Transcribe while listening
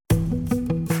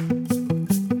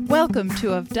Welcome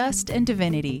to Of Dust and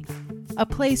Divinity, a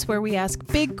place where we ask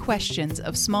big questions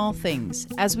of small things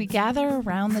as we gather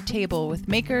around the table with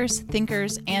makers,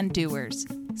 thinkers, and doers.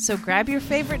 So grab your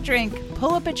favorite drink,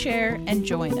 pull up a chair, and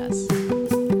join us.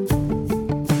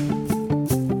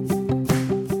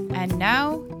 And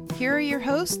now, here are your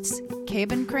hosts,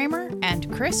 Caben Kramer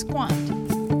and Chris Quant.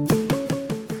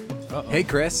 Uh-oh. Hey,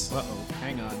 Chris. Uh-oh.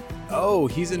 Hang on. Oh,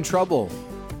 he's in trouble.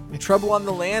 Trouble on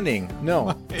the landing.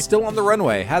 No, still on the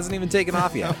runway. Hasn't even taken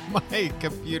off yet. My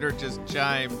computer just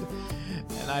chimed,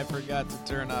 and I forgot to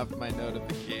turn off my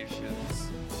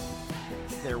notifications.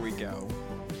 There we go.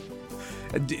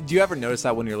 Do you ever notice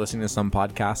that when you're listening to some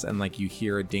podcasts and like you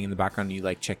hear a ding in the background and you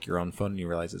like check your own phone and you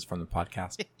realize it's from the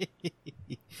podcast?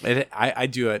 I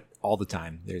do it all the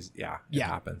time. It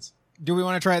happens. Do we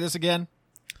want to try this again?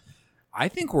 I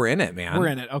think we're in it, man. We're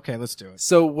in it. Okay, let's do it.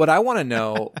 So what I want to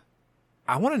know,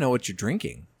 I want to know what you're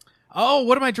drinking. Oh,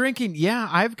 what am I drinking? Yeah,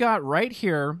 I've got right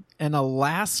here an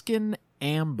Alaskan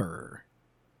Amber.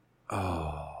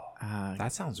 Oh,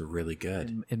 that sounds really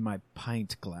good. In my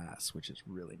pint glass, which is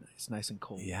really nice. Nice and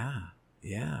cold.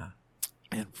 Yeah.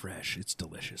 And fresh. It's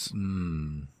delicious.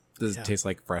 Does it taste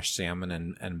like fresh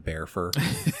salmon and bear fur?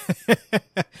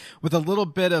 With a little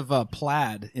bit of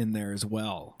plaid in there as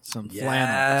well. Some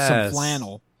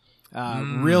flannel.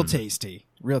 Real tasty.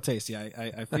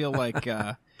 I feel like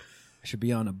I should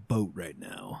be on a boat right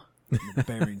now in the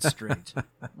Bering Strait.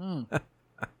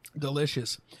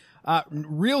 Delicious.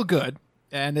 Real good.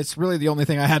 And it's really the only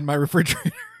thing I had in my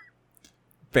refrigerator.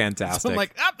 Fantastic. So I'm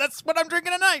like, that's what I'm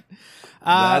drinking tonight.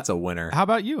 That's a winner. How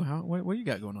about you? What you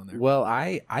got going on there? Well,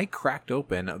 I cracked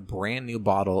open a brand new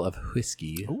bottle of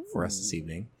whiskey for us this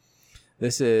evening.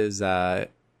 This is a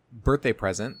birthday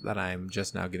present that I'm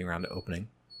just now getting around to opening.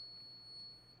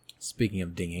 Speaking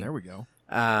of dinging. There we go.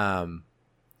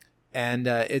 And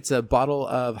it's a bottle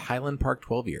of Highland Park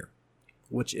 12-year,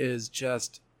 which is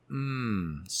just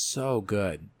so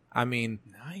good. I mean,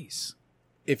 nice.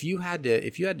 If you had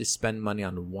to spend money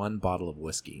on one bottle of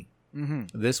whiskey,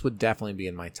 this would definitely be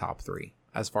in my top 3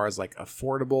 as far as like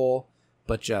affordable,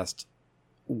 but just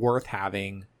worth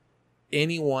having.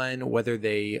 Anyone, whether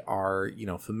they are,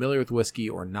 familiar with whiskey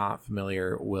or not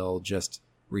familiar, will just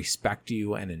respect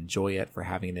you and enjoy it for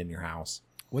having it in your house.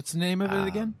 What's the name of it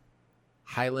again?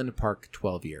 Highland Park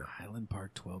 12-year. Highland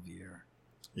Park 12-year.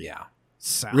 Yeah.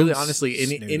 Sounds really, honestly,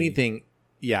 snooty. anything.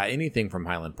 Yeah, anything from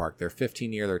Highland Park. They're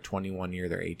 15-year, they're 21-year,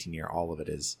 they're 18-year. All of it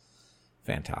is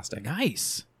fantastic.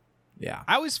 Nice. Yeah.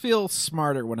 I always feel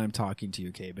smarter when I'm talking to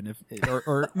you, Caben,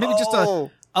 or maybe just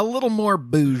a little more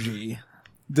bougie.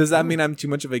 Does that mean I'm too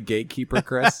much of a gatekeeper,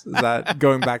 Chris? Is that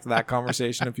going back to that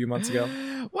conversation a few months ago?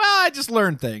 Well, I just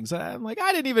learned things. I'm like,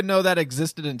 I didn't even know that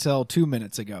existed until 2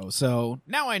 minutes ago. So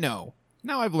now I know.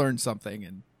 Now I've learned something,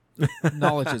 and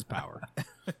knowledge is power.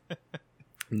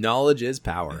 Knowledge is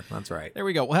power. That's right. There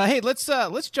we go. Well, hey, let's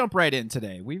jump right in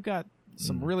today. We've got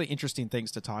some really interesting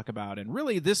things to talk about, and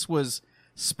really this was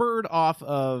spurred off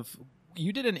of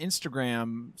you did an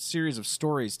Instagram series of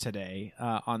stories today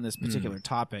on this particular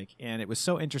topic, and it was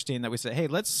so interesting that we said, hey,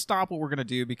 let's stop what we're going to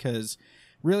do because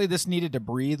really this needed to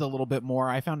breathe a little bit more.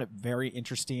 I found it very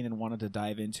interesting and wanted to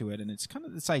dive into it, and it's kind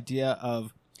of this idea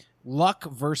of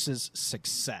luck versus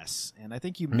success. And I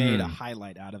think you made a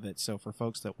highlight out of it. So for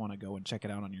folks that want to go and check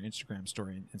it out on your Instagram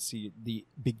story and see the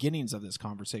beginnings of this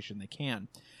conversation, they can.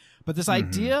 But this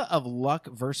idea of luck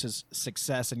versus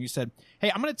success, and you said,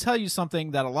 hey, I'm going to tell you something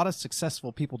that a lot of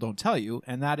successful people don't tell you,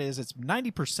 and that is it's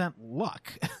 90%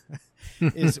 luck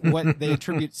is what they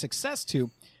attribute success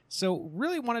to. So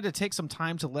really wanted to take some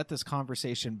time to let this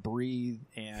conversation breathe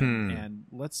and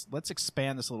let's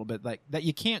expand this a little bit, like that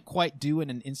you can't quite do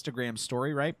in an Instagram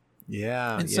story, right?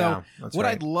 Yeah. And so what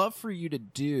I'd love for you to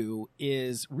do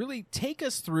is really take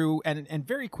us through and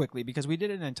very quickly, because we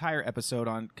did an entire episode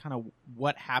on kind of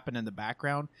what happened in the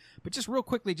background, but just real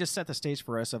quickly, just set the stage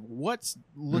for us of what's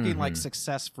looking like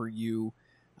success for you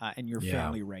and your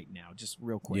family right now, just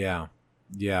real quick.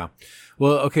 Yeah.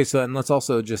 Well, okay. So, and let's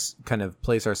also just kind of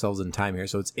place ourselves in time here.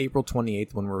 So it's April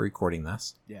 28th when we're recording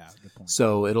this. Yeah. Good point.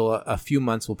 So a few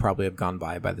months will probably have gone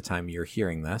by the time you're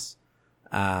hearing this.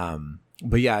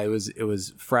 But yeah, it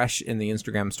was fresh in the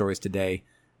Instagram stories today.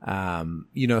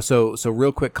 So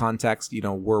real quick context,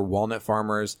 we're walnut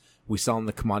farmers. We sell in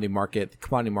the commodity market. The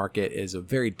commodity market is a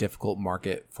very difficult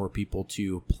market for people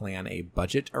to plan a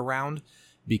budget around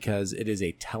because it is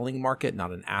a telling market,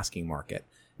 not an asking market.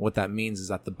 What that means is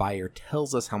that the buyer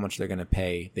tells us how much they're going to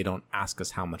pay. They don't ask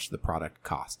us how much the product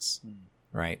costs,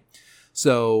 right?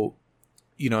 So,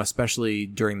 especially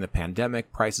during the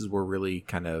pandemic, prices were really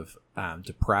kind of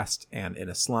depressed and in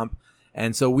a slump.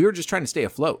 And so we were just trying to stay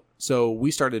afloat. So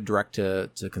we started direct to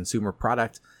consumer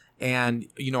product. And,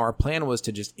 our plan was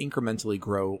to just incrementally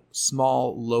grow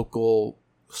small, local,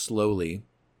 slowly.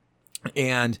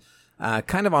 And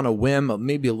kind of on a whim,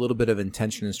 maybe a little bit of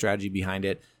intention and strategy behind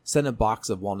it, sent a box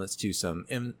of walnuts to some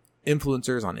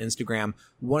influencers on Instagram.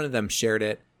 One of them shared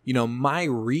it. My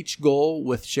reach goal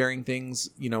with sharing things,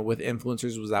 with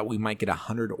influencers was that we might get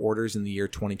 100 orders in the year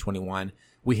 2021.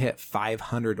 We hit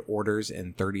 500 orders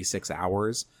in 36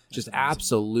 hours. Just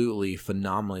absolutely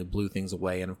phenomenally blew things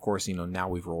away. And of course, now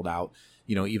we've rolled out,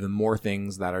 even more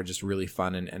things that are just really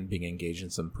fun and being engaged in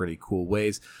some pretty cool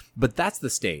ways. But that's the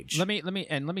stage. Let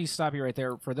me stop you right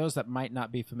there. For those that might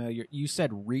not be familiar, you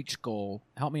said reach goal.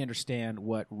 Help me understand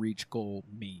what reach goal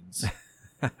means.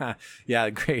 Yeah,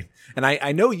 great. And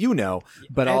I know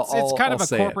but it's kind I'll of a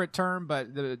say corporate term, but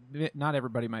not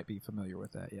everybody might be familiar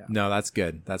with that. Yeah. No, that's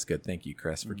good. That's good. Thank you,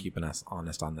 Chris, for keeping us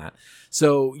honest on that.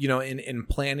 So, in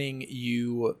planning,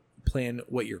 you plan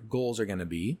what your goals are going to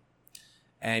be.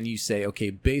 And you say, okay,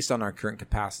 based on our current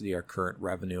capacity, our current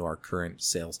revenue, our current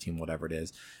sales team, whatever it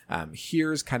is,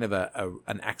 here's kind of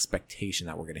an expectation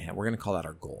that we're going to have. We're going to call that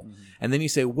our goal. Mm-hmm. And then you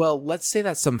say, well, let's say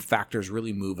that some factors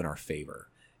really move in our favor.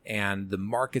 And the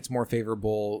market's more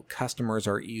favorable, customers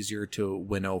are easier to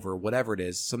win over, whatever it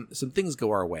is, some things go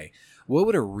our way. What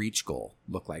would a reach goal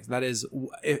look like? That is,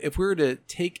 if we were to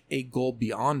take a goal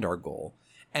beyond our goal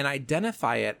and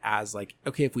identify it as like,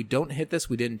 okay, if we don't hit this,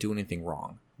 we didn't do anything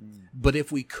wrong. But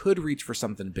if we could reach for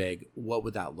something big, what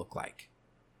would that look like?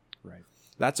 Right.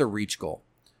 That's a reach goal.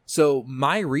 So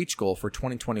my reach goal for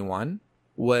 2021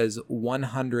 was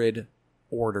 100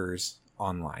 orders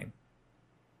online.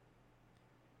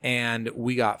 And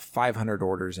we got 500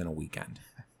 orders in a weekend.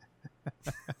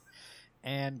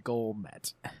 And goal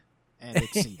met. And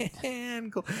exceeded.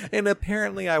 and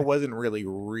apparently I wasn't really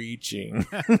reaching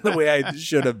the way I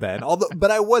should have been.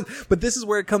 But this is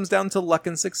where it comes down to luck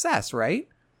and success, right?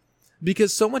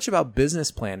 Because so much about business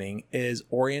planning is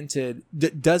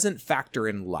doesn't factor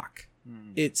in luck.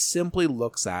 It simply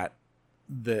looks at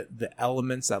the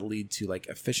elements that lead to like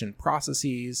efficient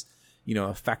processes,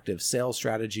 effective sales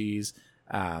strategies,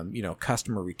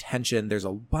 customer retention. There's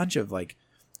a bunch of like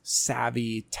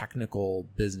savvy technical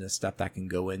business stuff that can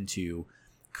go into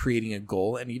creating a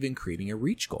goal and even creating a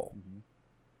reach goal. Mm-hmm.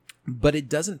 But it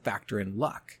doesn't factor in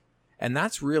luck. And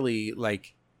that's really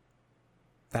like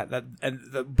but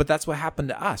that's what happened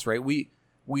to us, right?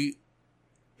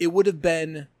 It would have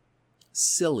been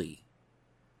silly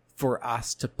for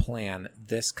us to plan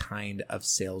this kind of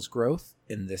sales growth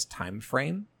in this time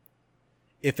frame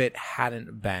if it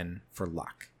hadn't been for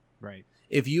luck. Right.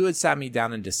 If you had sat me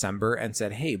down in December and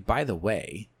said, hey, by the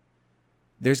way,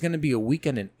 there's going to be a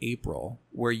weekend in April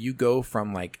where you go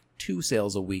from like 2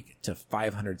 sales a week to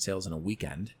 500 sales in a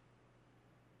weekend,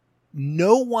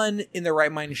 no one in their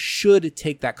right mind should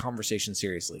take that conversation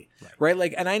seriously, right?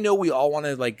 Like, and I know we all want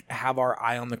to like have our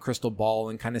eye on the crystal ball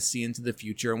and kind of see into the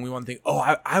future. And we want to think,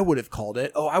 oh, I would have called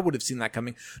it. Oh, I would have seen that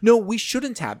coming. No, we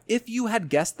shouldn't have. If you had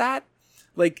guessed that,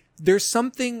 like there's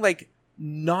something like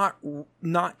not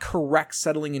correct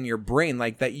settling in your brain,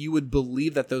 like that you would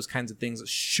believe that those kinds of things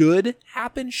should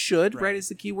happen. Right, is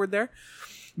the key word there.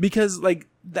 Because like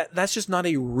that's just not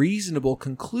a reasonable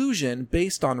conclusion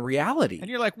based on reality. And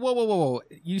you're like, whoa.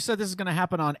 You said this is going to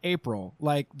happen on April.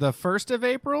 Like the 1st of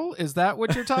April? Is that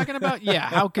what you're talking about? Yeah.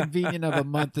 How convenient of a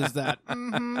month is that?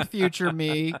 Mm-hmm, future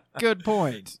me. Good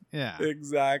point. Yeah.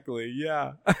 Exactly.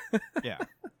 Yeah. Yeah.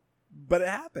 But it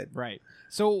happened. Right.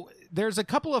 So there's a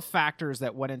couple of factors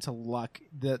that went into luck,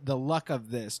 the luck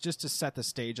of this, just to set the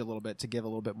stage a little bit, to give a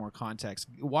little bit more context.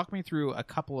 Walk me through a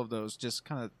couple of those, just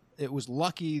kind of, it was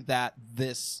lucky that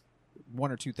this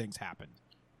 1 or 2 things happened.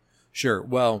 Sure.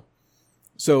 Well,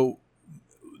 so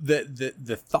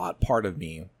the thought part of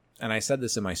me, and I said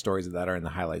this in my stories that are in the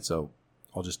highlights, so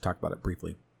I'll just talk about it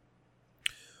briefly,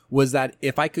 was that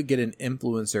if I could get an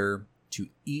influencer to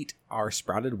eat our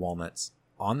sprouted walnuts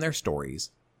on their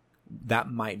stories, that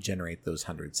might generate those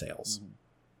 100 sales. Mm-hmm.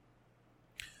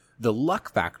 The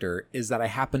luck factor is that I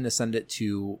happen to send it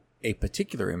to a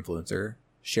particular influencer,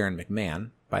 Sharon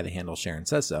McMahon, by the handle Sharon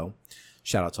Says So.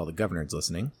 Shout out to all the governors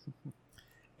listening.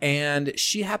 And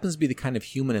she happens to be the kind of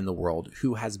human in the world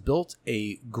who has built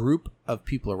a group of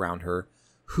people around her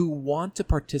who want to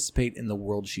participate in the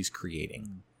world she's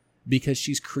creating because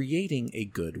she's creating a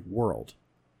good world,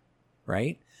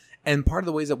 right? And part of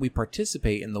the ways that we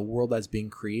participate in the world that's being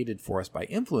created for us by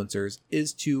influencers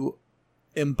is to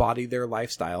embody their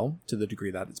lifestyle to the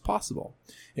degree that it's possible,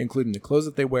 including the clothes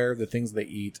that they wear, the things they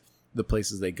eat, the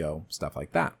places they go, stuff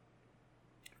like that.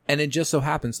 And it just so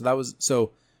happens,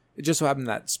 so It just so happened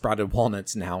that Sprouted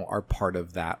Walnuts now are part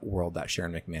of that world that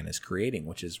Sharon McMahon is creating,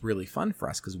 which is really fun for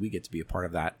us because we get to be a part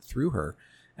of that through her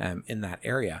in that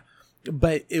area.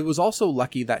 But it was also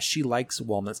lucky that she likes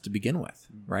walnuts to begin with,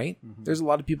 right? Mm-hmm. There's a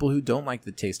lot of people who don't like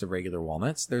the taste of regular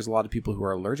walnuts. There's a lot of people who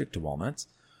are allergic to walnuts.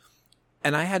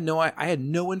 And I had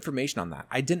no information on that.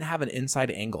 I didn't have an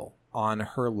inside angle on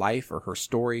her life or her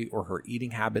story or her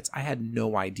eating habits. I had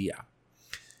no idea.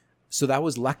 So that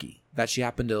was lucky that she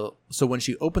happened to. So when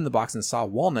she opened the box and saw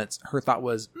walnuts, her thought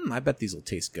was, I bet these will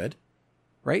taste good,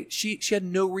 right? She had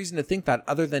no reason to think that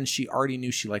other than she already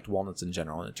knew she liked walnuts in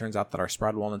general. And it turns out that our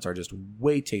sprouted walnuts are just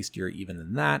way tastier even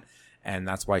than that. And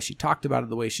that's why she talked about it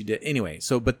the way she did. Anyway,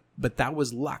 so but that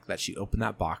was luck that she opened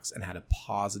that box and had a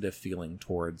positive feeling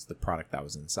towards the product that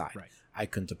was inside. Right. I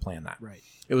couldn't have planned that. Right.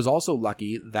 It was also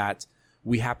lucky that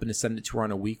we happened to send it to her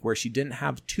on a week where she didn't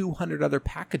have 200 other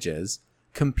packages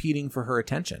competing for her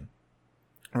attention,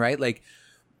 right? Like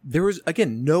there was,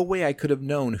 again, no way I could have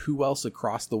known who else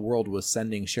across the world was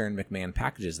sending Sharon McMahon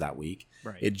packages that week.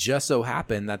 Right. It just so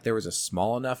happened that there was a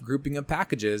small enough grouping of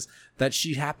packages that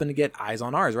she happened to get eyes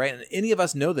on ours, right? And any of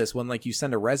us know this when like you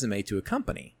send a resume to a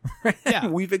company, right? Yeah.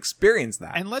 We've experienced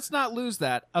that. And let's not lose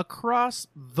that across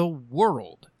the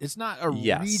world. It's not a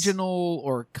regional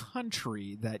or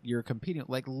country that you're competing with.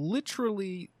 Like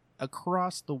literally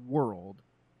across the world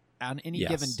on any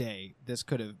given day, this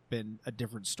could have been a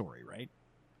different story, right?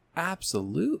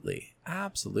 Absolutely.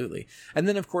 Absolutely. And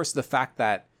then, of course, the fact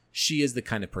that she is the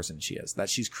kind of person she is, that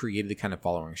she's created the kind of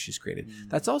following she's created.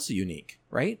 That's also unique,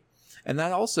 right? And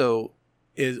that also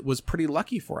was pretty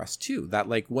lucky for us, too. That,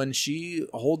 like, when she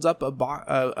holds up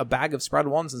a bag of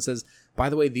sprouted walnuts and says, by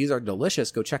the way, these are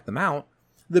delicious, go check them out,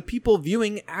 the people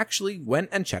viewing actually went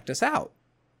and checked us out.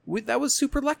 That was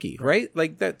super lucky, right?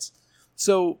 Like, that's...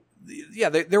 So, yeah,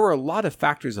 there were a lot of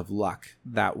factors of luck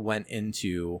that went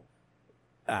into...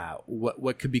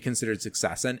 what could be considered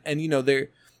success. And you know,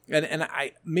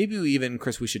 maybe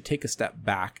we should take a step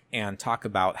back and talk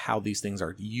about how these things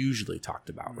are usually talked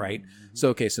about, right?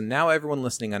 Mm-hmm. So now everyone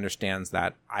listening understands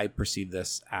that I perceive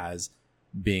this as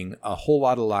being a whole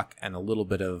lot of luck and a little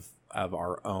bit of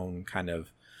our own kind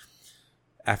of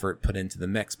effort put into the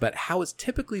mix, but how it's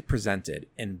typically presented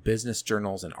in business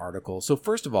journals and articles. So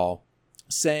first of all,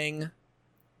 saying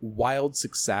wild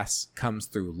success comes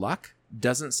through luck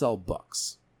doesn't sell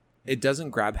books. It doesn't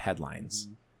grab headlines,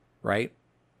 right?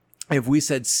 If we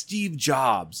said Steve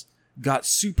Jobs got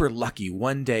super lucky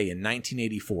one day in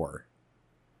 1984,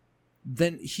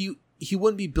 then he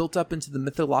wouldn't be built up into the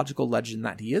mythological legend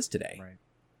that he is today.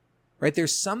 Right?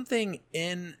 There's something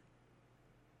in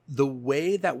the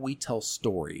way that we tell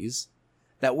stories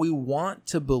that we want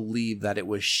to believe that it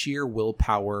was sheer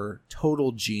willpower,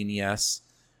 total genius,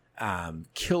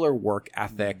 killer work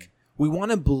ethic. We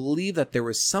want to believe that there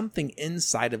was something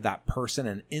inside of that person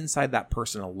and inside that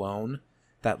person alone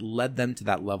that led them to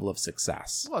that level of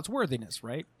success. Well, it's worthiness,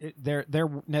 right?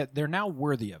 They're now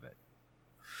worthy of it.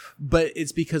 But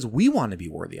it's because we want to be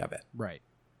worthy of it. Right.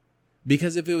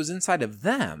 Because if it was inside of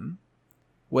them,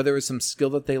 whether it was some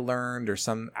skill that they learned or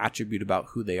some attribute about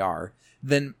who they are,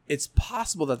 then it's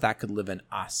possible that that could live in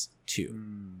us too.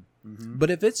 Mm-hmm. But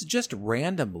if it's just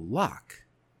random luck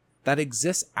that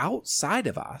exists outside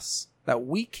of us that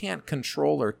we can't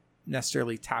control or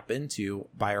necessarily tap into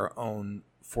by our own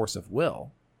force of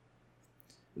will,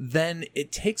 then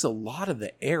it takes a lot of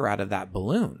the air out of that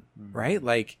balloon, right?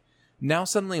 Like now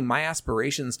suddenly my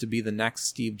aspirations to be the next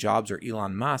Steve Jobs or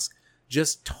Elon Musk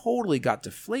just totally got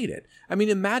deflated. I mean,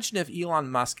 imagine if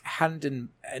Elon Musk hadn't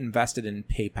invested in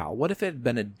PayPal. What if it had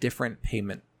been a different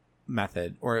payment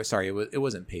method? Or sorry, it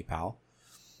wasn't PayPal.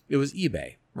 It was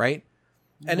eBay, right?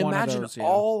 And imagine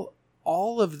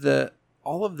all of the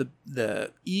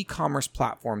e-commerce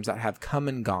platforms that have come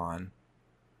and gone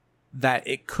that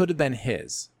it could have been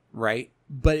his, right?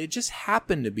 But it just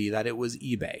happened to be that it was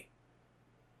eBay,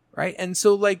 right? And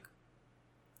so like,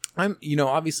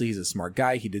 obviously he's a smart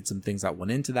guy. He did some things that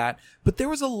went into that, but there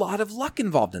was a lot of luck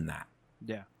involved in that.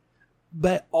 Yeah.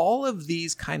 But all of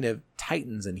these kind of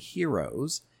titans and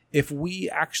heroes, if we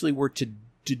actually were to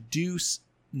deduce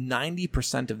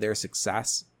 90% of their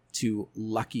success to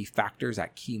lucky factors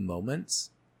at key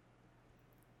moments,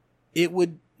 it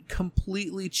would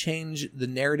completely change the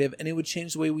narrative and it would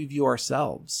change the way we view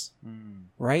ourselves.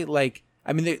 Right? Like,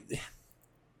 I mean,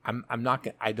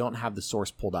 I don't have the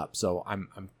source pulled up, so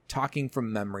I'm talking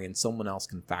from memory and someone else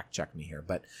can fact check me here,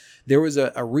 but there was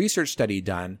a research study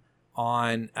done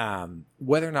on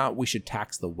whether or not we should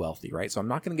tax the wealthy, right? So I'm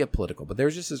not going to get political, but there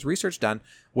was just this research done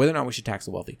whether or not we should tax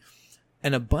the wealthy.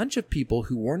 And a bunch of people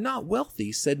who were not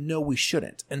wealthy said, no, we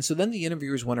shouldn't. And so then the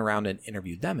interviewers went around and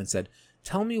interviewed them and said,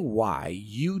 Tell me why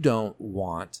you don't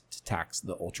want to tax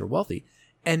the ultra wealthy.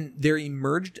 And there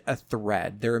emerged a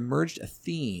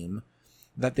theme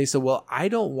that they said, well, I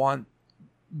don't want,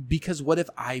 because what if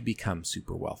I become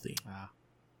super wealthy?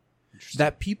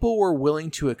 That people were willing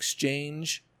to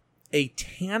exchange a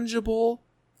tangible,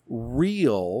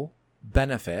 real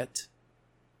benefit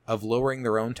of lowering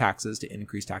their own taxes to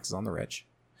increase taxes on the rich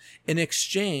in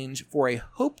exchange for a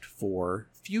hoped for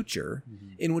future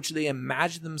in which they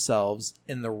imagine themselves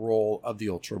in the role of the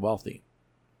ultra wealthy.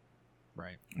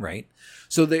 Right.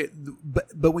 So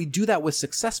but we do that with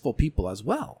successful people as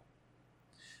well.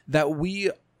 That we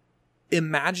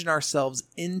imagine ourselves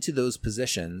into those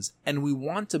positions, and we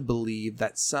want to believe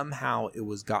that somehow it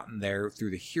was gotten there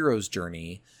through the hero's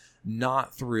journey,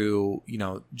 not through,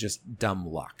 just dumb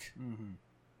luck.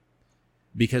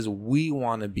 Because we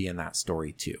want to be in that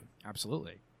story too.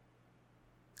 Absolutely.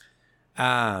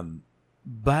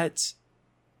 But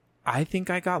I think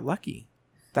I got lucky.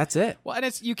 That's it. Well,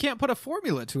 and you can't put a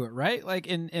formula to it, right? Like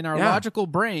in our logical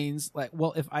brains, like,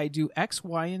 well, if I do X,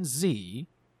 Y, and Z,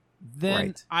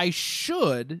 then I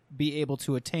should be able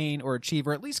to attain or achieve,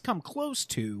 or at least come close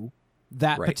to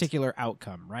that particular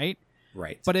outcome, right?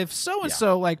 Right. But if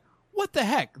so-and-so, like, what the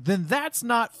heck? Then that's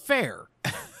not fair.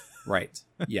 Right.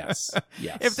 Yes.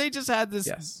 If they just had this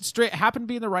straight, happen to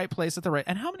be in the right place at the right,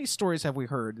 and how many stories have we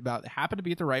heard about happen to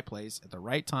be at the right place at the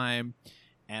right time,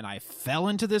 and I fell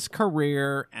into this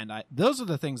career, and those are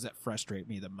the things that frustrate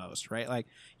me the most, right? Like,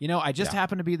 I just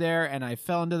happened to be there, and I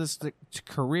fell into this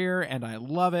career, and I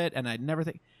love it, and I never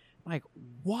think, like,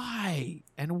 why?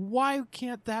 And why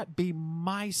can't that be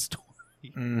my story?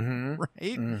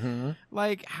 Right?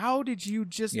 Like, how did you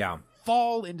just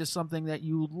fall into something that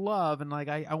you love? And like,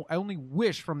 I only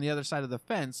wish from the other side of the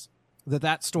fence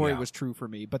that story was true for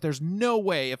me. But there's no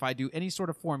way if I do any sort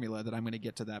of formula that I'm going to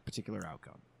get to that particular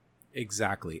outcome.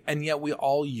 Exactly. And yet we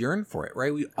all yearn for it,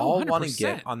 right? We all want to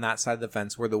get on that side of the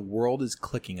fence where the world is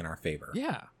clicking in our favor.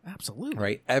 Yeah, absolutely.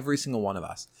 Right? Every single one of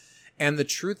us. And the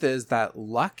truth is that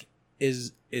luck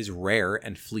is rare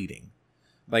and fleeting.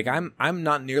 Like, I'm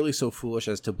not nearly so foolish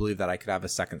as to believe that I could have a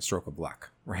second stroke of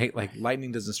luck, right? Like,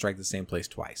 lightning doesn't strike the same place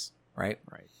twice, right?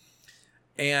 Right.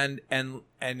 And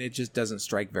it just doesn't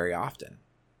strike very often.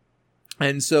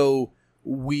 And so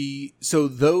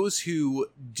those who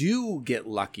do get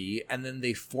lucky and then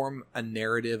they form a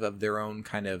narrative of their own,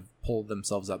 kind of pull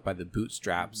themselves up by the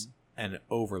bootstraps and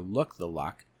overlook the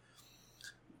luck,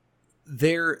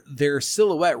 their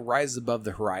silhouette rises above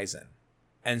the horizon.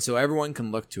 And so everyone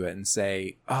can look to it and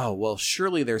say, oh, well,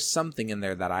 surely there's something in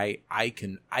there that I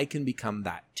can become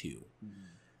that too.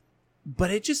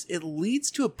 But it leads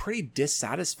to a pretty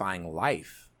dissatisfying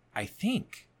life, I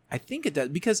think. I think it does,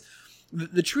 because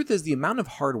the truth is the amount of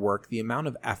hard work, the amount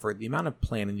of effort, the amount of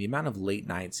planning, the amount of late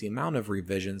nights, the amount of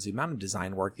revisions, the amount of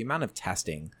design work, the amount of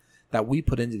testing that we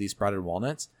put into these sprouted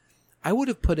walnuts, I would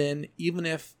have put in even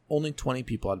if only 20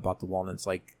 people had bought the walnuts,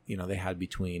 like, they had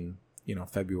between,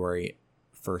 February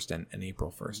 1st and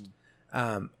April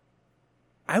 1st.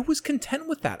 I was content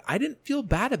with that. I didn't feel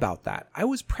bad about that. I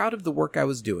was proud of the work I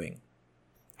was doing.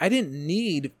 I didn't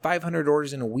need 500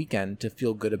 orders in a weekend to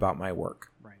feel good about my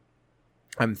work. Right.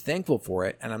 I'm thankful for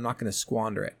it, and I'm not going to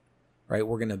squander it. Right?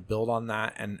 We're going to build on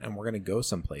that, and we're going to go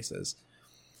some places.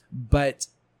 But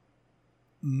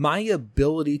my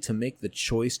ability to make the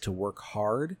choice to work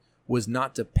hard was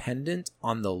not dependent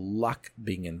on the luck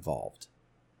being involved.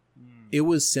 It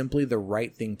was simply the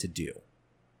right thing to do.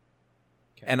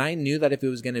 Okay. And I knew that if it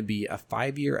was going to be a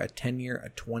 5-year, a 10-year, a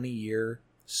 20-year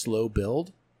slow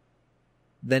build,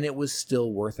 then it was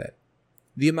still worth it.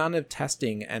 The amount of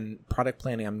testing and product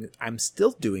planning I'm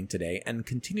still doing today and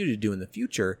continue to do in the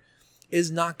future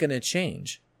is not going to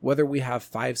change, whether we have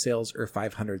 5 sales or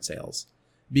 500 sales,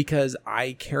 because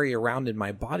I carry around in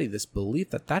my body this belief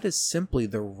that that is simply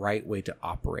the right way to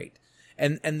operate.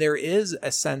 And there is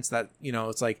a sense that,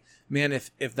 it's like, man,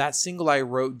 if that single I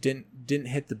wrote didn't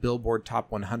hit the Billboard Top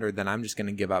 100, then I'm just going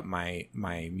to give up my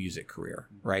music career,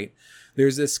 right?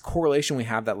 There's this correlation we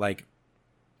have that, like,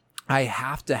 I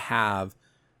have to have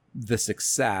the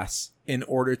success in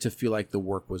order to feel like the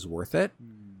work was worth it,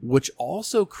 which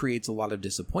also creates a lot of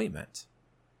disappointment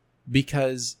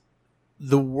because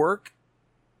the work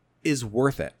is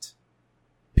worth it,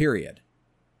 period.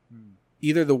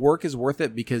 Either the work is worth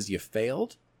it because you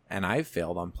failed, and I've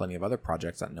failed on plenty of other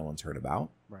projects that no one's heard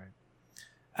about.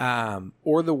 Right.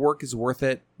 Or the work is worth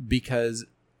it because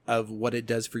of what it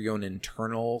does for your own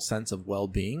internal sense of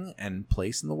well-being and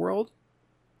place in the world.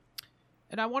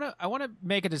 And I want to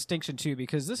make a distinction too,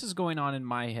 because this is going on in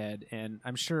my head, and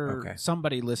I'm sure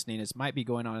somebody listening, might be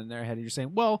going on in their head, and you're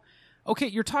saying, well, okay,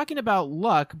 you're talking about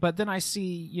luck, but then I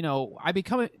see,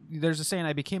 there's a saying,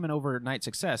 I became an overnight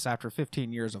success after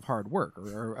 15 years of hard work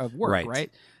or of work,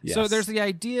 right? Yes. So there's the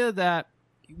idea that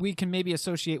we can maybe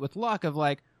associate with luck of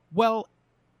like, well,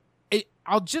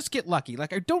 I'll just get lucky.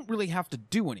 Like, I don't really have to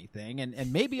do anything,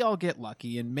 and maybe I'll get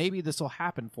lucky, and maybe this will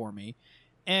happen for me.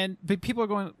 But people are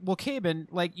going, well, Caben,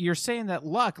 like, you're saying that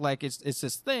luck, like, it's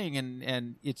this thing,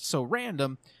 and it's so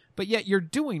random, but yet you're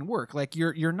doing work. Like,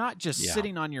 you're not just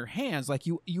sitting on your hands. Like,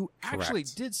 you actually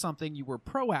did something. You were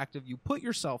proactive. You put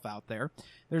yourself out there.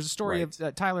 There's a story of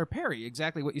Tyler Perry,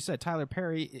 exactly what you said. Tyler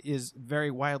Perry is very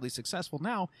wildly successful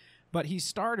now, but he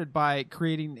started by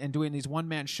creating and doing these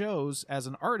one-man shows as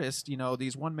an artist,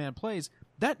 these one-man plays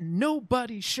that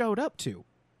nobody showed up to.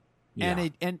 Yeah.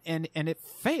 And it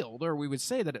failed, or we would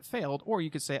say that it failed, or you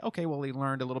could say, okay, well, he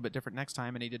learned a little bit different next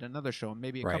time, and he did another show, and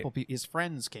maybe a couple his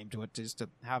friends came to it just to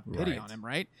have pity on him,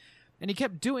 right? And he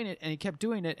kept doing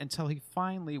it, until he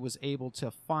finally was able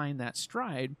to find that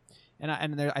stride. And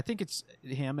I think it's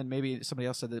him, and maybe somebody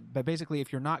else said that, but basically,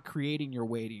 if you're not creating, you're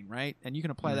waiting, right? And you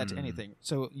can apply that to anything.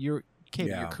 So you're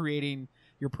creating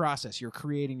your process, you're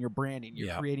creating your branding,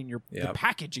 you're creating the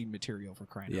packaging material, for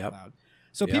crying out loud.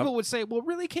 So people would say, well,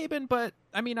 really, Caben, but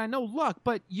I mean, I know luck,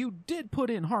 but you did put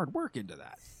in hard work into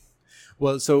that.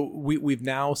 Well, so we've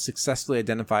now successfully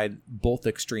identified both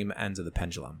extreme ends of the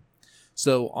pendulum.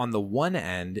 So on the one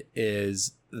end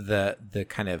is the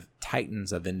kind of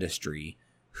titans of industry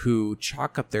who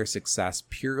chalk up their success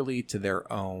purely to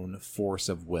their own force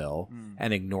of will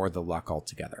and ignore the luck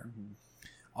altogether. Mm-hmm.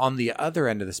 On the other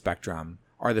end of the spectrum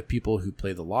are the people who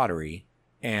play the lottery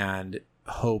and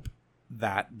hope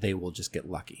that they will just get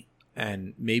lucky.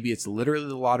 And maybe it's literally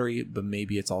the lottery, but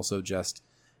maybe it's also just,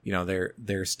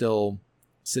 they're still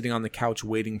sitting on the couch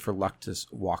waiting for luck to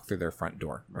walk through their front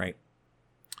door, right?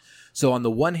 So on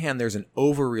the one hand, there's an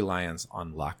over-reliance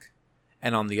on luck.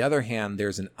 And on the other hand,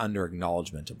 there's an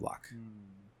under-acknowledgement of luck.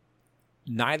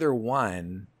 Neither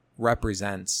one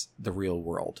represents the real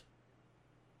world.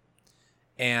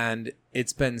 And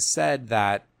it's been said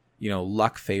that,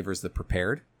 luck favors the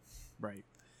prepared. Right.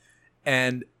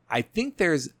 And I think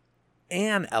there's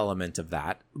an element of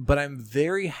that, but I'm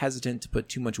very hesitant to put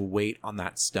too much weight on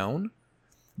that stone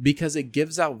because it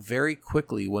gives out very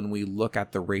quickly when we look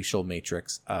at the racial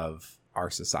matrix of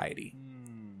our society.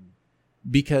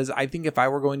 Because I think if I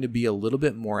were going to be a little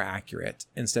bit more accurate,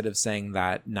 instead of saying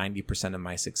that 90% of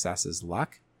my success is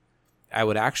luck, I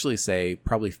would actually say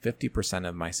probably 50%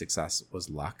 of my success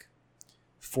was luck.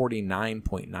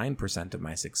 49.9% of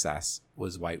my success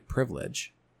was white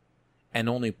privilege. And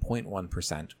only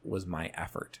 0.1% was my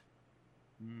effort.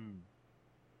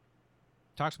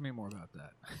 Talk to me more about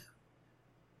that.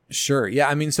 Sure. Yeah.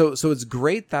 I mean, so it's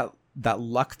great that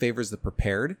luck favors the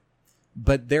prepared,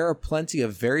 but there are plenty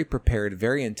of very prepared,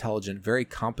 very intelligent, very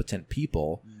competent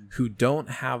people who don't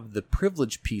have the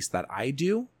privilege piece that I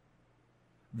do,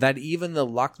 that even the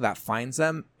luck that finds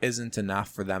them isn't enough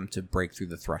for them to break through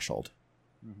the threshold.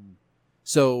 Mm-hmm.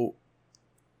 So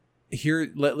here,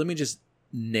 let me just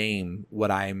name what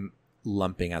I'm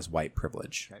lumping as white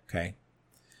privilege. Okay.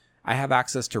 I have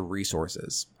access to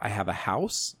resources. I have a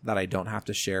house that I don't have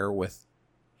to share with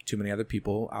too many other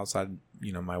people outside,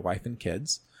 my wife and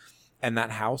kids. And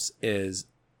that house is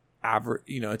average,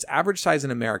 it's average size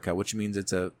in America, which means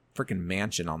it's a freaking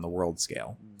mansion on the world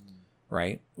scale,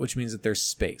 right? Which means that there's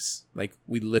space. Like,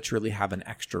 we literally have an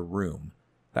extra room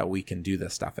that we can do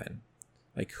this stuff in.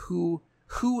 Like, who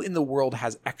in the world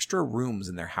has extra rooms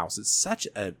in their house? It's such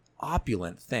an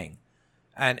opulent thing.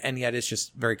 And yet it's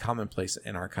just very commonplace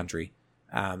in our country.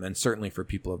 And certainly for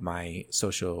people of my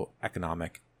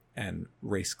socioeconomic and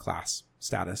race class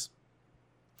status.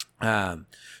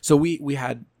 So we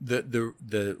had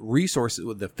the resources,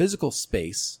 the physical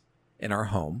space in our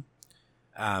home.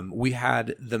 We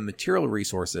had the material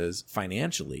resources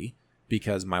financially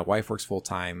because my wife works full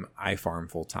time. I farm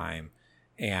full time.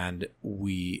 And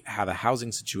we have a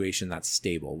housing situation that's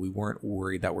stable. We weren't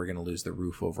worried that we're going to lose the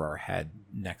roof over our head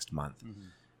next month.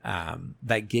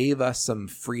 That gave us some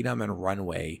freedom and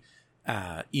runway,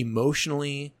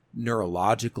 emotionally,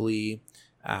 neurologically,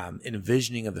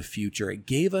 envisioning of the future. It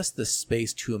gave us the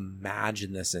space to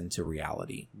imagine this into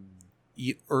reality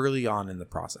early on in the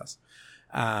process.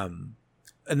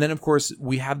 And then, of course,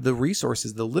 we have the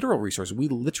resources, the literal resources. We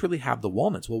literally have the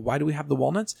walnuts. Well, why do we have the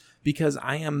walnuts? Because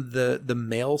I am the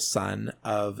male son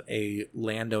of a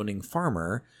landowning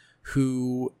farmer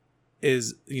who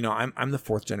is, I'm the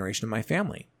fourth generation of my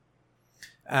family.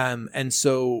 And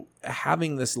so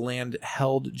having this land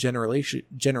held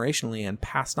generationally and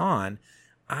passed on,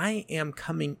 I am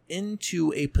coming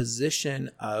into a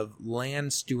position of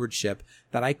land stewardship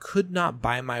that I could not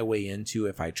buy my way into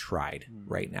if I tried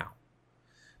right now.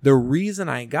 The reason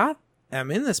I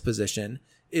am in this position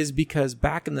is because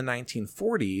back in the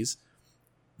 1940s,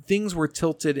 things were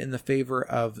tilted in the favor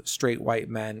of straight white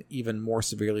men even more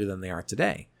severely than they are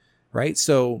today, right?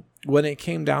 So when it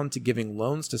came down to giving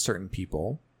loans to certain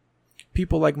people,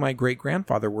 people like my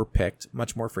great-grandfather were picked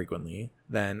much more frequently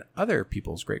than other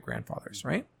people's great-grandfathers,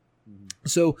 right? Mm-hmm.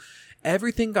 So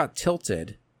everything got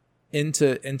tilted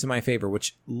into my favor,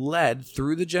 which led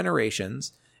through the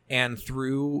generations and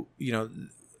through,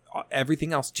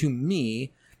 everything else to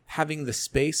me having the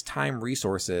space, time,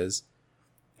 resources,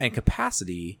 and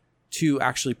capacity to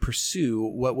actually pursue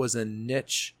what was a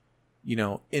niche,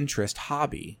 interest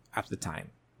hobby at the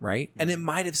time. Right. And it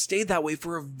might have stayed that way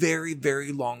for a very,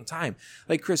 very long time.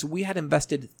 Like, Chris, we had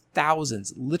invested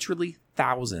literally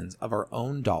thousands of our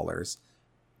own dollars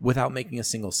without making a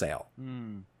single sale.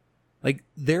 Like,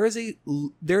 there's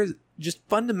just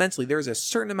fundamentally, there's a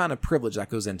certain amount of privilege that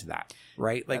goes into that.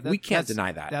 Right. Like, we can't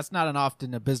deny that. That's not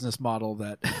often a business model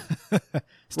that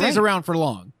stays around for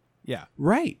long. Yeah.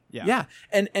 Right. Yeah.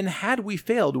 And had we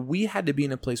failed, we had to be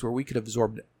in a place where we could have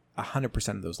absorbed 100%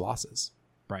 of those losses.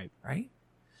 Right. Right.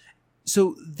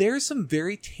 So there's some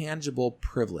very tangible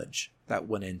privilege that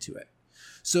went into it.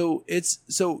 So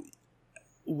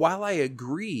while I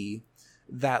agree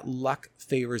that luck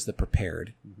favors the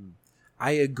prepared,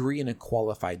 I agree in a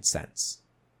qualified sense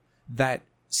that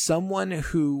someone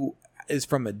who is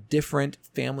from a different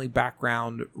family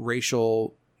background,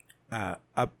 racial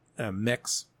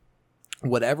mix,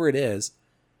 whatever it is,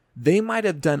 they might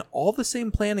have done all the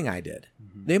same planning I did.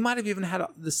 They might have even had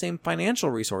the same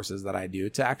financial resources that I do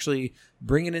to actually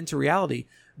bring it into reality.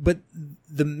 But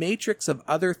the matrix of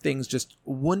other things just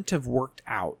wouldn't have worked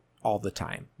out all the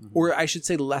time, or I should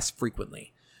say less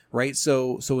frequently, right?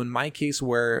 So in my case,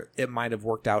 where it might have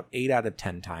worked out 8 out of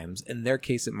 10 times, in their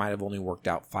case, it might have only worked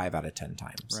out 5 out of 10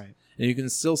 times. Right. And you can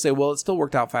still say, well, it still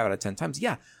worked out 5 out of 10 times.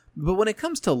 Yeah. But when it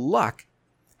comes to luck,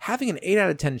 having an 8 out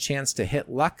of 10 chance to hit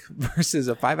luck versus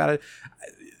a 5 out of,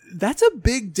 that's a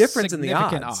big difference in the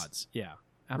odds. Yeah.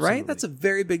 Absolutely. Right? That's a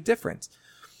very big difference.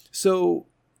 So,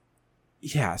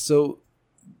 yeah. So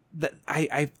that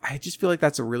I just feel like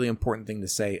that's a really important thing to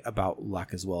say about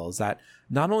luck as well, is that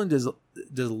not only does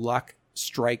luck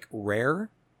strike rare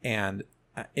and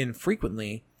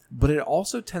infrequently, but it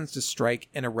also tends to strike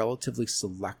in a relatively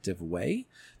selective way.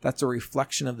 That's a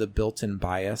reflection of the built-in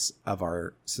bias of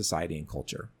our society and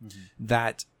culture.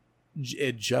 That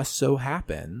it just so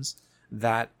happens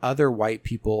that other white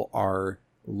people are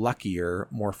luckier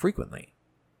more frequently.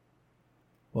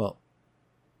 Well,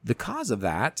 the cause of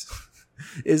that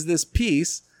is this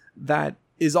piece that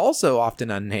is also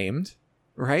often unnamed,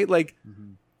 right? Like,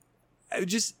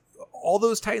 just all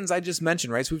those titans I just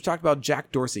mentioned, right? So we've talked about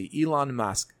Jack Dorsey, Elon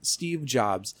Musk, Steve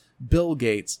Jobs, Bill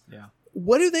Gates. Yeah.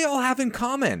 What do they all have in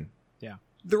common? Yeah.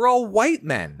 They're all white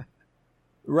men,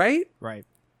 right? Right.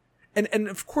 And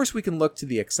of course we can look to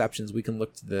the exceptions. We can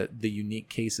look to the unique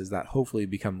cases that hopefully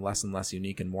become less and less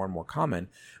unique and more common.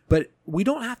 But we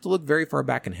don't have to look very far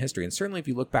back in history. And certainly if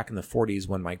you look back in the 40s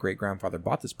when my great-grandfather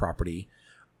bought this property,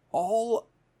 all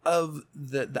of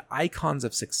the icons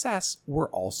of success were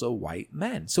also white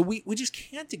men. So we just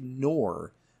can't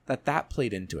ignore that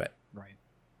played into it.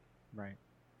 Right.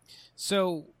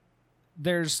 So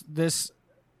there's this,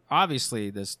 obviously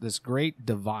this great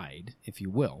divide, if you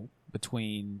will,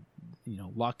 between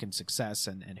luck and success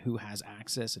and who has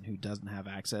access and who doesn't have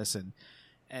access,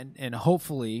 and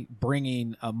hopefully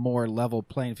bringing a more level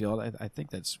playing field. I think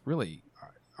that's really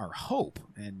our hope.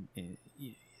 And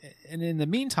in the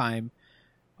meantime,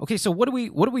 okay, so what do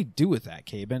we do with that,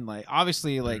 Caben? Like,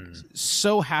 obviously,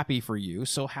 so happy for you,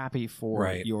 so happy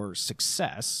for your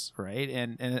success, right?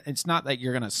 And it's not that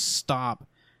you're gonna stop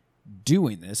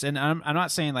doing this. And I'm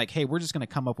not saying like, hey, we're just gonna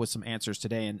come up with some answers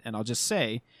today. And I'll just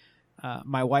say,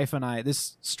 my wife and I,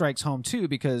 this strikes home too,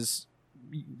 because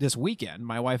this weekend,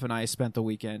 my wife and I spent the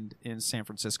weekend in San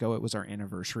Francisco. It was our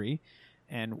anniversary,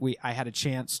 and I had a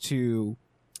chance to.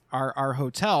 Our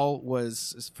hotel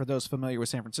was, for those familiar with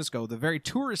San Francisco, the very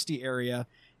touristy area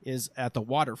is at the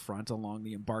waterfront along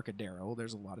the Embarcadero.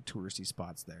 There's a lot of touristy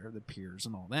spots there, the piers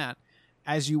and all that.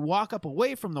 As you walk up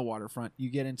away from the waterfront, you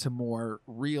get into more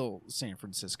real San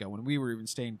Francisco. And we were even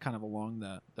staying kind of along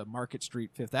the Market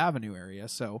Street, Fifth Avenue area.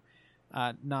 So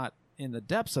not in the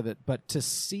depths of it, but to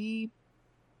see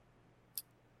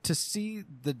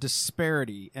the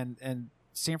disparity, and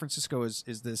San Francisco is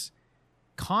this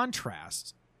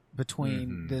contrast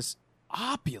between this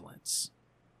opulence,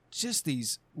 just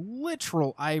these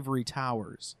literal ivory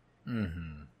towers,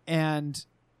 and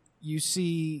you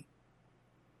see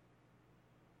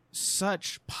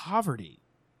such poverty.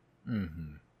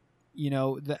 Mm-hmm. You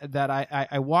know, that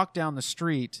I walk down the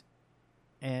street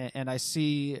and I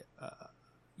see,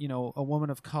 you know, a woman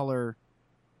of color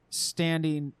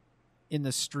standing in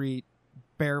the street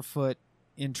barefoot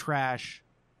in trash,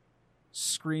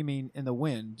 screaming in the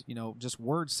wind, you know, just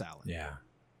word salad. Yeah.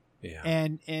 Yeah.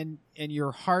 And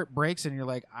your heart breaks and you're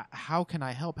like, how can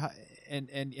I help?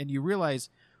 And you realize,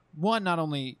 one, not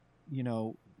only, you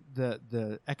know,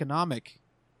 the economic,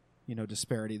 you know,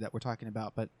 disparity that we're talking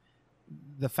about, but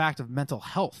the fact of mental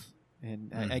health.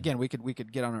 And again, we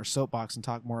could get on our soapbox and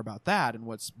talk more about that and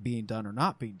what's being done or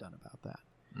not being done about that.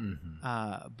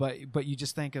 Mm-hmm. But you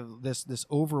just think of this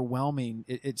overwhelming.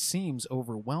 It seems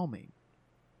overwhelming.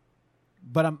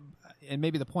 But and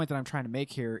maybe the point that I'm trying to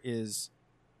make here is,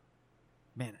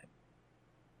 man,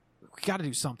 we got to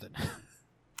do something.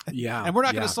 Yeah, and we're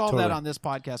not going to solve totally. that on this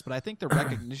podcast. But I think the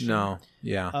recognition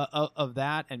of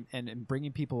that and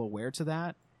bringing people aware to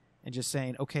that. And just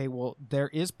saying, okay, well, there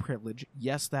is privilege.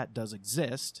 Yes, that does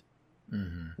exist.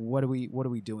 Mm-hmm. What are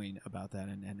we doing about that,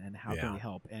 and how can we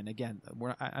help? And again,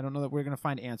 I don't know that we're going to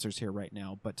find answers here right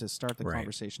now, but to start the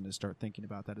conversation, to start thinking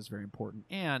about that is very important.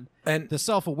 And the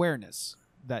self-awareness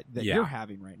that you're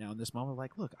having right now in this moment,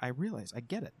 like, look, I realize, I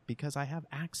get it, because I have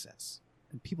access,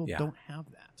 and people don't have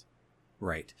that.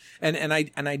 Right, and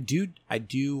I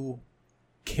do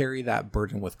carry that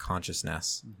burden with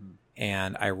consciousness. Mm-hmm.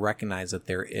 And I recognize that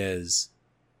there is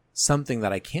something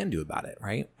that I can do about it,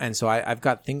 right? And so I've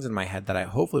got things in my head that I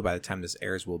hopefully by the time this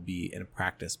airs will be in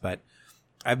practice. But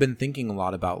I've been thinking a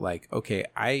lot about, like, okay,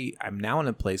 I'm now in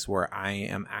a place where I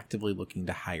am actively looking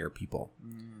to hire people.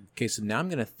 Okay, so now I'm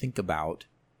going to think about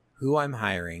who I'm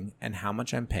hiring and how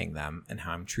much I'm paying them and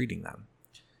how I'm treating them.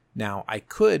 Now, I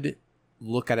could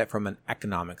look at it from an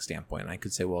economic standpoint. I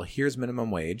could say, well, here's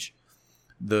minimum wage.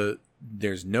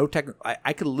 There's no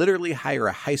I could literally hire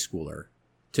a high schooler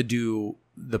to do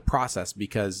the process,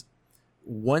 because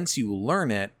once you learn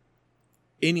it,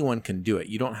 anyone can do it.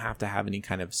 You don't have to have any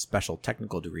kind of special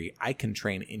technical degree. I can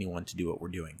train anyone to do what we're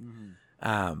doing.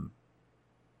 Mm-hmm.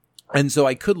 And so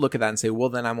I could look at that and say, well,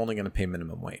 then I'm only going to pay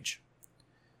minimum wage.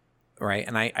 Right.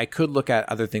 And I could look at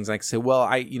other things, like say, well,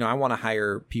 I want to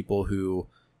hire people who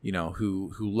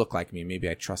look like me. Maybe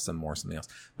I trust them more, something else.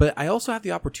 But I also have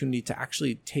the opportunity to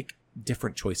actually take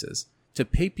different choices, to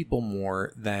pay people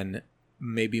more than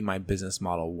maybe my business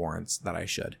model warrants that I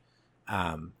should,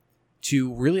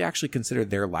 to really actually consider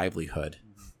their livelihood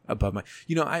above my,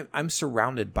 I'm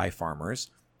surrounded by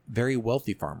farmers, very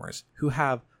wealthy farmers, who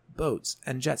have boats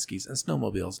and jet skis and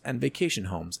snowmobiles and vacation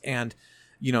homes. And,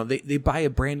 they buy a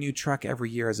brand new truck every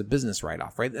year as a business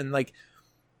write-off, right? And like,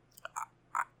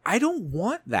 I don't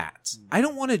want that. I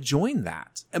don't want to join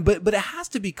that. But it has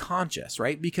to be conscious,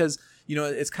 right? Because,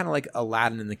 it's kind of like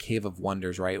Aladdin in the Cave of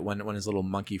Wonders, right? When his little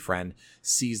monkey friend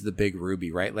sees the big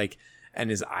ruby, right? Like, and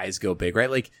his eyes go big,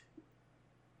 right? Like,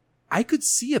 I could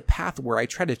see a path where I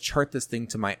try to chart this thing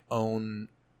to my own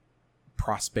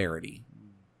prosperity.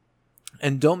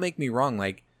 And don't make me wrong,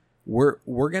 like, we're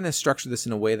going to structure this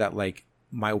in a way that, like,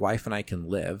 my wife and I can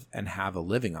live and have a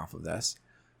living off of this.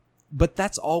 But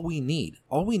that's all we need.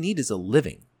 All we need is a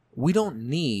living. We don't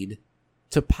need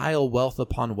to pile wealth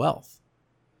upon wealth.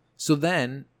 So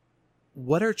then,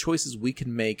 what are choices we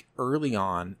can make early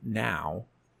on now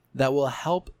that will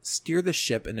help steer the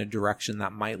ship in a direction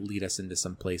that might lead us into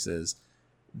some places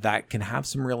that can have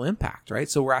some real impact, right?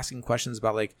 So we're asking questions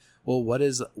about, like, well,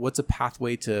 what's a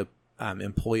pathway to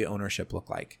employee ownership look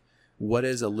like? What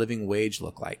does a living wage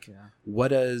look like? Yeah. What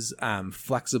does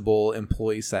flexible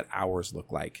employee set hours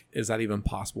look like? Is that even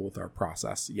possible with our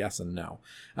process? Yes and no.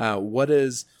 What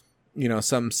is,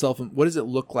 what does it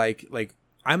look like? Like,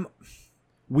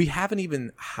 we haven't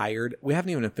even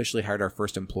officially hired our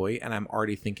first employee, and I'm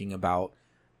already thinking about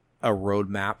a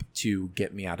roadmap to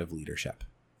get me out of leadership.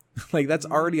 Like, that's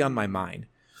already on my mind,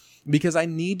 because I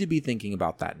need to be thinking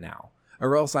about that now.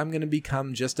 Or else I'm going to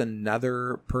become just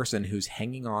another person who's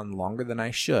hanging on longer than I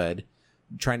should,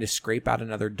 trying to scrape out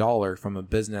another dollar from a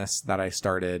business that I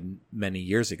started many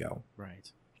years ago.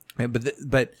 Right.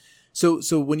 But so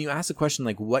when you ask the question,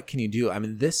 like, what can you do? I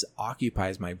mean, this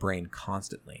occupies my brain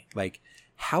constantly. Like,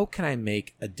 how can I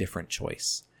make a different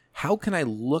choice? How can I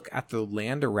look at the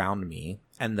land around me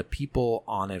and the people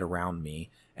on it around me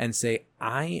and say,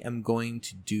 I am going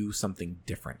to do something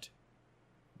different?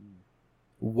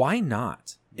 Why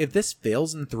not? If this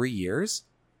fails in 3 years,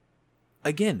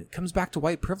 again, it comes back to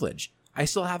white privilege. I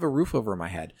still have a roof over my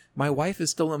head. My wife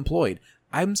is still employed.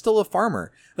 I'm still a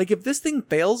farmer. Like, if this thing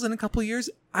fails in a couple of years,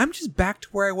 I'm just back to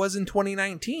where I was in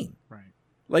 2019. Right.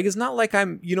 Like, it's not like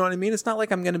I'm, you know what I mean? It's not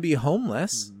like I'm going to be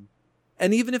homeless. Mm-hmm.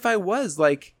 And even if I was,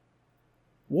 like,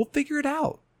 we'll figure it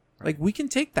out. Like, we can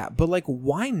take that. But, like,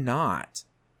 why not?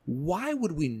 Why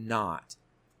would we not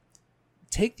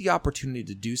take the opportunity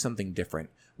to do something different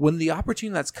when the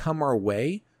opportunity that's come our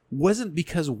way wasn't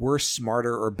because we're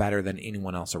smarter or better than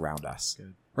anyone else around us?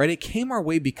 Good. Right? It came our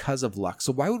way because of luck.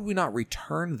 So why would we not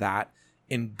return that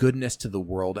in goodness to the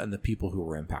world and the people who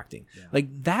we're impacting? Yeah.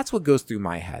 Like, that's what goes through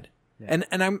my head. Yeah.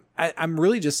 And I'm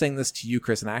really just saying this to you,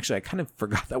 Chris. And actually, I kind of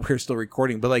forgot that we were still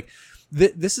recording. But like,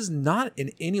 this is not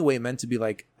in any way meant to be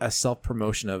like a self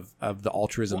promotion of the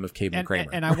altruism of Cable Kramer.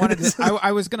 And I wanted to,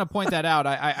 I was going to point that out.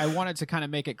 I wanted to kind of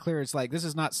make it clear. It's like, this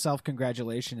is not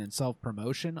self-congratulation and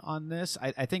self-promotion on this.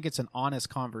 I think it's an honest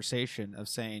conversation of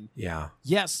saying, yeah,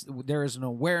 yes, there is an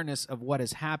awareness of what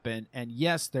has happened. And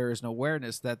yes, there is an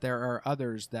awareness that there are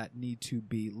others that need to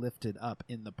be lifted up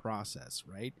in the process.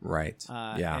 Right. right.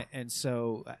 Yeah. And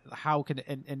so how can,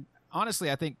 and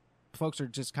honestly, I think folks are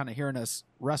just kind of hearing us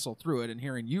wrestle through it and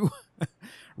hearing you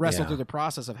wrestle through the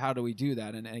process of how do we do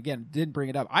that. And again, didn't bring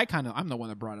it up. I'm the one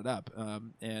that brought it up.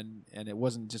 And it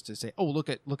wasn't just to say, oh, look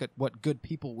at what good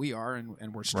people we are.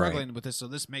 And we're struggling with this. So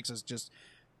this makes us just,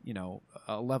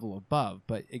 a level above,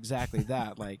 but exactly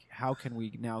that, like, how can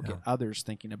we now get others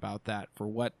thinking about that for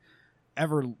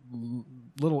whatever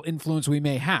little influence we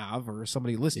may have, or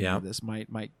somebody listening to this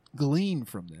might glean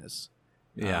from this.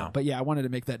 Yeah. But yeah, I wanted to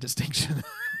make that distinction.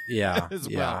 Yeah. as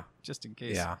yeah. well, just in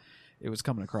case Yeah. it was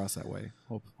coming across that way.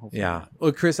 Hopefully Yeah. not.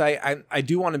 Well, Chris, I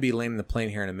do want to be landing the plane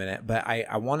here in a minute, but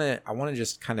I want to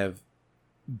just kind of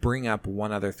bring up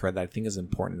one other thread that I think is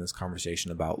important in this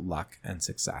conversation about luck and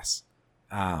success.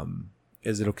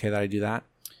 Is it okay that I do that?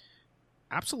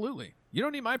 Absolutely. You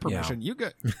don't need my permission. You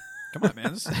get. Come on,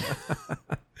 man.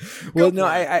 Well, no,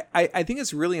 I think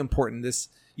it's really important this,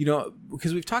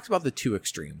 because we've talked about the two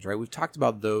extremes, right? We've talked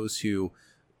about those who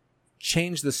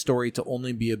change the story to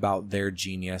only be about their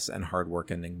genius and hard work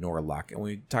and ignore luck. And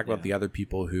we talk about the other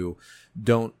people who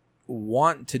don't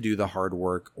want to do the hard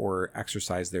work or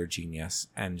exercise their genius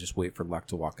and just wait for luck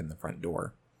to walk in the front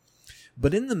door.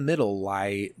 But in the middle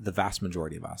lie the vast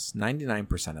majority of us.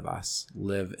 99% of us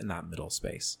live in that middle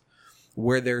space,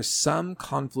 where there's some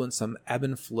confluence, some ebb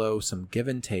and flow, some give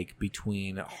and take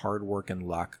between hard work and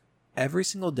luck every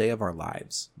single day of our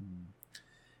lives.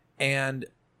 And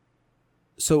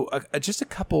so just a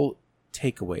couple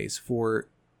takeaways for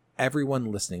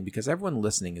everyone listening, because everyone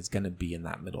listening is going to be in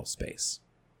that middle space.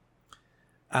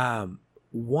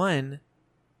 One,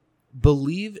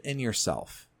 believe in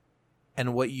yourself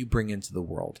and what you bring into the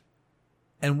world.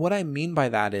 And what I mean by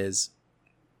that is,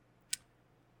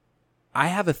 I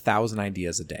have 1,000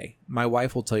 ideas a day. My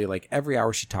wife will tell you, like, every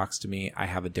hour she talks to me, I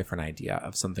have a different idea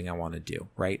of something I want to do,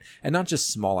 right? And not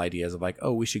just small ideas of like,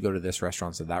 oh, we should go to this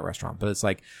restaurant or that restaurant, but it's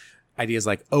like ideas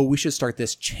like, oh, we should start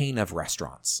this chain of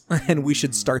restaurants and we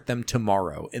should start them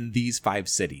tomorrow in these 5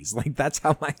 cities. Like, that's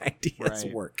how my ideas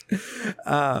work.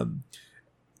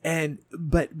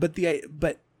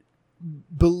 But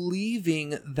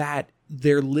believing that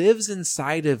there lives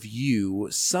inside of you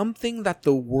something that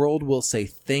the world will say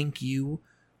thank you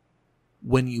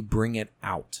when you bring it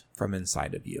out from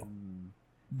inside of you.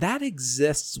 That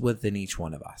exists within each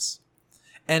one of us.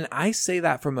 And I say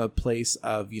that from a place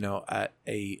of,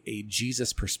 a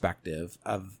Jesus perspective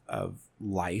of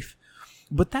life.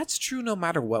 But that's true no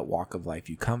matter what walk of life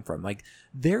you come from. Like,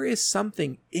 there is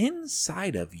something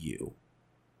inside of you.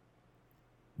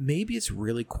 Maybe it's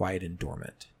really quiet and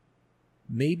dormant.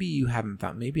 Maybe you haven't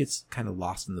found, maybe it's kind of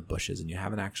lost in the bushes and you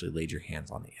haven't actually laid your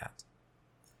hands on it yet.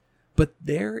 But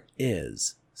there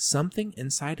is something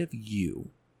inside of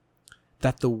you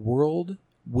that the world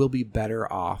will be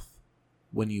better off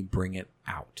when you bring it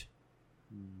out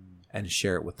and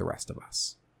share it with the rest of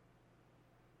us.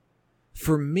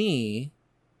 For me,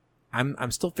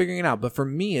 I'm still figuring it out, but for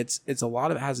me, it's a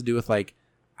lot of it has to do with, like,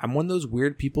 I'm one of those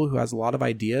weird people who has a lot of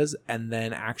ideas and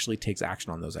then actually takes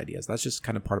action on those ideas. That's just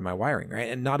kind of part of my wiring, right?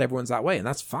 And not everyone's that way, and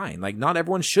that's fine. Like, not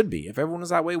everyone should be. If everyone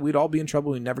was that way, we'd all be in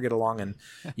trouble. We'd never get along, and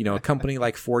a company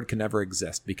like Ford can never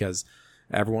exist because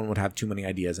everyone would have too many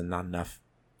ideas and not enough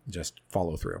just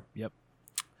follow through. Yep.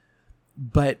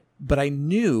 But I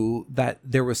knew that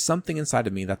there was something inside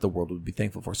of me that the world would be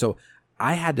thankful for. So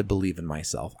I had to believe in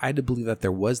myself. I had to believe that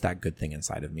there was that good thing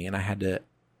inside of me, and I had to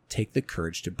take the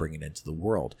courage to bring it into the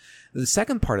world. The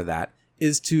second part of that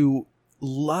is to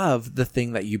love the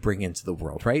thing that you bring into the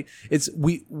world, right? It's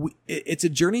a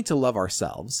journey to love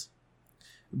ourselves,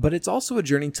 but it's also a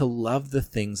journey to love the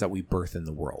things that we birth in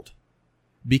the world,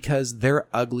 because they're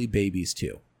ugly babies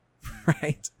too,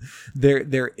 right?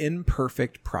 They're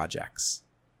imperfect projects.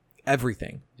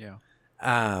 Everything. Yeah.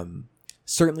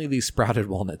 Certainly these sprouted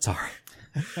walnuts are.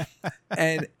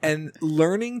 And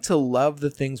learning to love the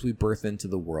things we birth into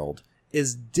the world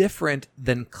is different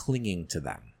than clinging to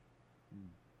them.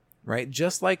 Right?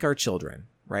 Just like our children,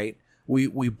 right?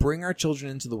 We bring our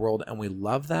children into the world and we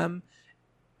love them,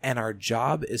 and our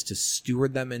job is to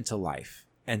steward them into life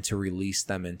and to release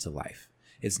them into life.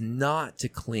 It's not to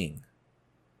cling,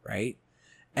 right?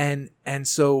 And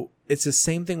so it's the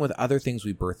same thing with other things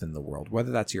we birth in the world,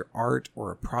 whether that's your art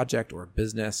or a project or a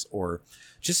business or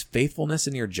just faithfulness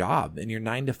in your job, in your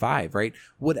 9 to 5, right?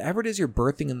 Whatever it is you're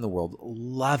birthing in the world,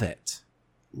 love it.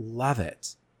 Love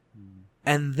it.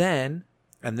 And then,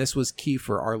 and this was key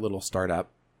for our little startup,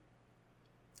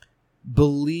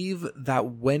 believe that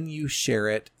when you share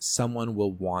it, someone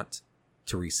will want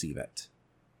to receive it.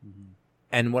 Mm-hmm.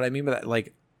 And what I mean by that,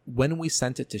 like when we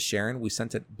sent it to Sharon, we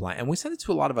sent it blind, and we sent it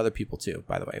to a lot of other people too,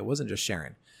 by the way. It wasn't just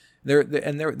Sharon. There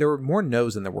were more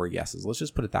no's than there were yeses. Let's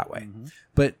just put it that way. Mm-hmm.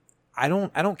 But I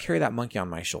don't carry that monkey on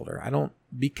my shoulder.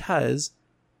 Because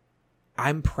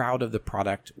I'm proud of the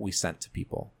product we sent to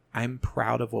people. I'm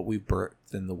proud of what we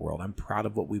birthed in the world. I'm proud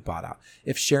of what we bought out.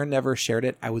 If Sharon never shared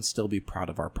it, I would still be proud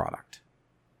of our product.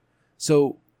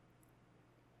 So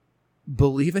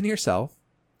believe in yourself,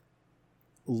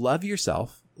 love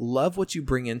what you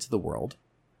bring into the world,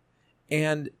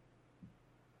 and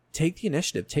take the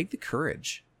initiative, take the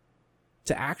courage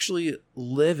to actually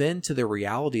live into the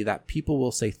reality that people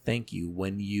will say thank you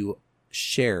when you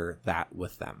share that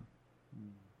with them.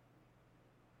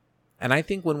 And I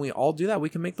think when we all do that, we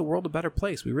can make the world a better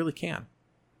place. We really can.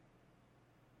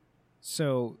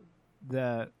 So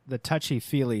the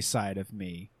touchy-feely side of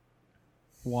me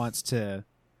wants to,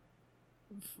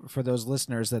 for those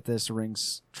listeners that this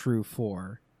rings true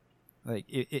for, like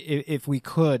if we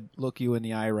could look you in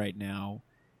the eye right now,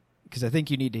 because I think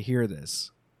you need to hear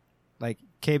this. Like,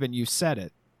 Caben, you said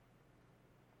it,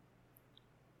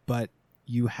 but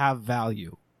you have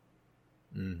value.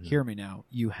 Mm-hmm. Hear me now.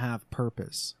 You have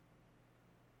purpose.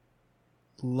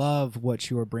 Love what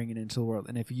you are bringing into the world.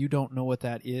 And if you don't know what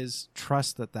that is,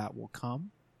 trust that will come.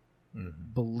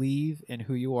 Mm-hmm. Believe in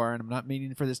who you are. And I'm not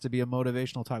meaning for this to be a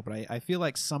motivational talk, but I feel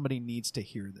like somebody needs to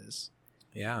hear this.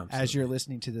 Yeah. Absolutely. As you're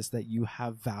listening to this, that you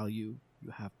have value, you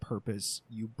have purpose,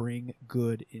 you bring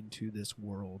good into this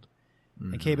world.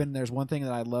 Mm-hmm. And Caben, there's one thing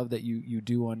that I love that you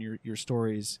do on your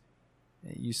stories.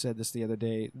 You said this the other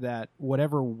day, that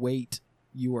whatever weight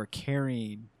you are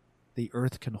carrying, the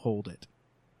earth can hold it.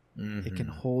 Mm-hmm. It can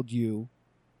hold you.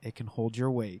 It can hold your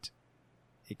weight.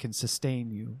 It can sustain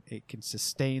you. It can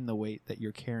sustain the weight that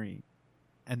you're carrying.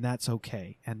 And that's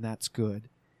okay. And that's good.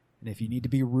 And if you need to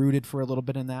be rooted for a little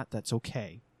bit in that, that's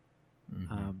okay.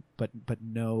 Mm-hmm. But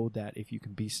know that if you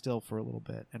can be still for a little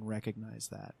bit and recognize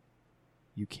that,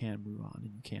 you can move on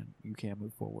and you can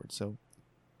move forward. So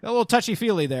got a little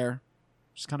touchy-feely there.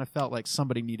 Just kind of felt like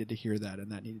somebody needed to hear that,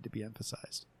 and that needed to be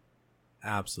emphasized.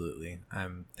 Absolutely.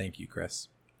 Thank you, Chris.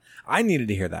 I needed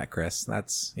to hear that, Chris.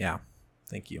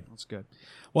 Thank you. That's good.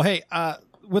 Well, hey,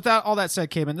 without all that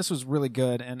said, Caben, this was really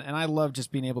good, and I love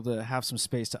just being able to have some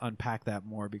space to unpack that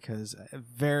more, because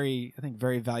very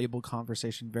valuable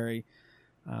conversation,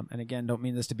 and again, don't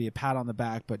mean this to be a pat on the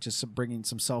back, but just bringing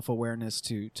some self-awareness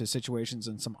to situations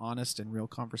and some honest and real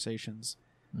conversations.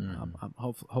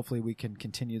 Hopefully we can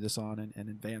continue this on and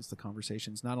advance the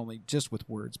conversations, not only just with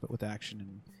words, but with action,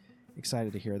 and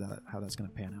excited to hear how that's going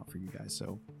to pan out for you guys.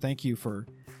 So thank you for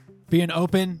being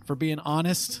open, for being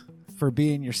honest, for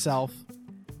being yourself.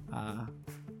 Love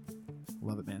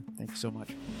it, man. Thank you so much.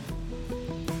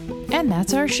 And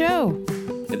that's our show.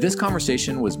 If this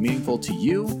conversation was meaningful to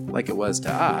you like it was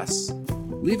to us,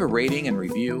 leave a rating and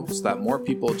review so that more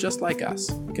people just like us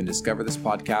can discover this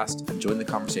podcast and join the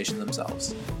conversation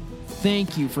themselves.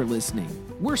 Thank you for listening.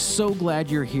 We're so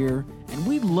glad you're here, and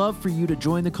we'd love for you to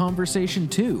join the conversation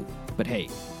too. But hey,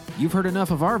 you've heard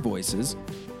enough of our voices.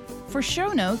 For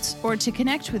show notes or to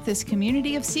connect with this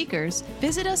community of seekers,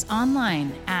 visit us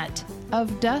online at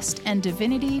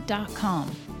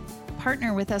ofdustanddivinity.com.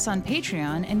 Partner with us on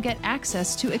Patreon and get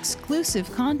access to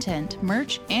exclusive content,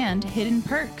 merch, and hidden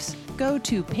perks. Go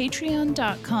to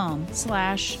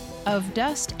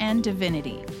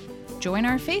patreon.com/ofdustanddivinity. Join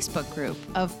our Facebook group,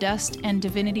 Of Dust and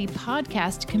Divinity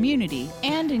Podcast Community,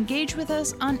 and engage with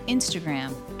us on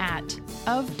Instagram at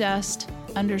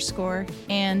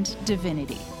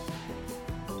ofdust_and_divinity.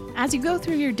 As you go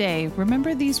through your day,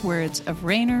 remember these words of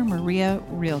Rainer Maria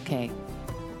Rilke.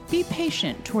 Be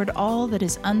patient toward all that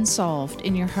is unsolved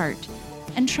in your heart,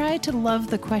 and try to love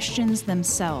the questions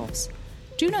themselves.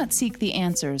 Do not seek the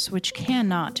answers which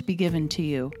cannot be given to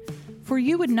you, for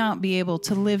you would not be able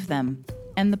to live them.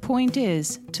 And the point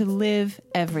is to live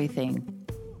everything.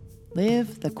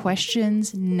 Live the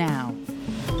questions now.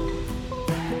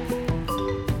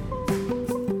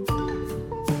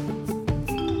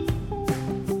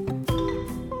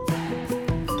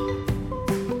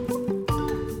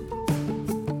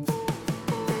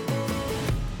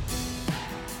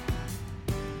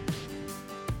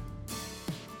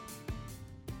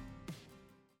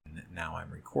 now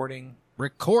I'm recording.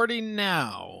 Recording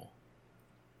now.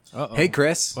 Uh-oh. Hey,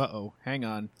 Chris. Uh-oh. Hang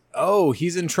on. Oh,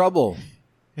 he's in trouble.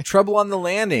 Trouble on the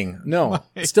landing. No,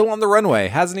 still on the runway.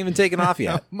 Hasn't even taken off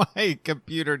yet. My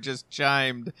computer just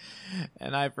chimed,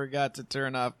 and I forgot to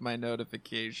turn off my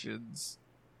notifications.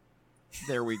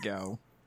 There we go.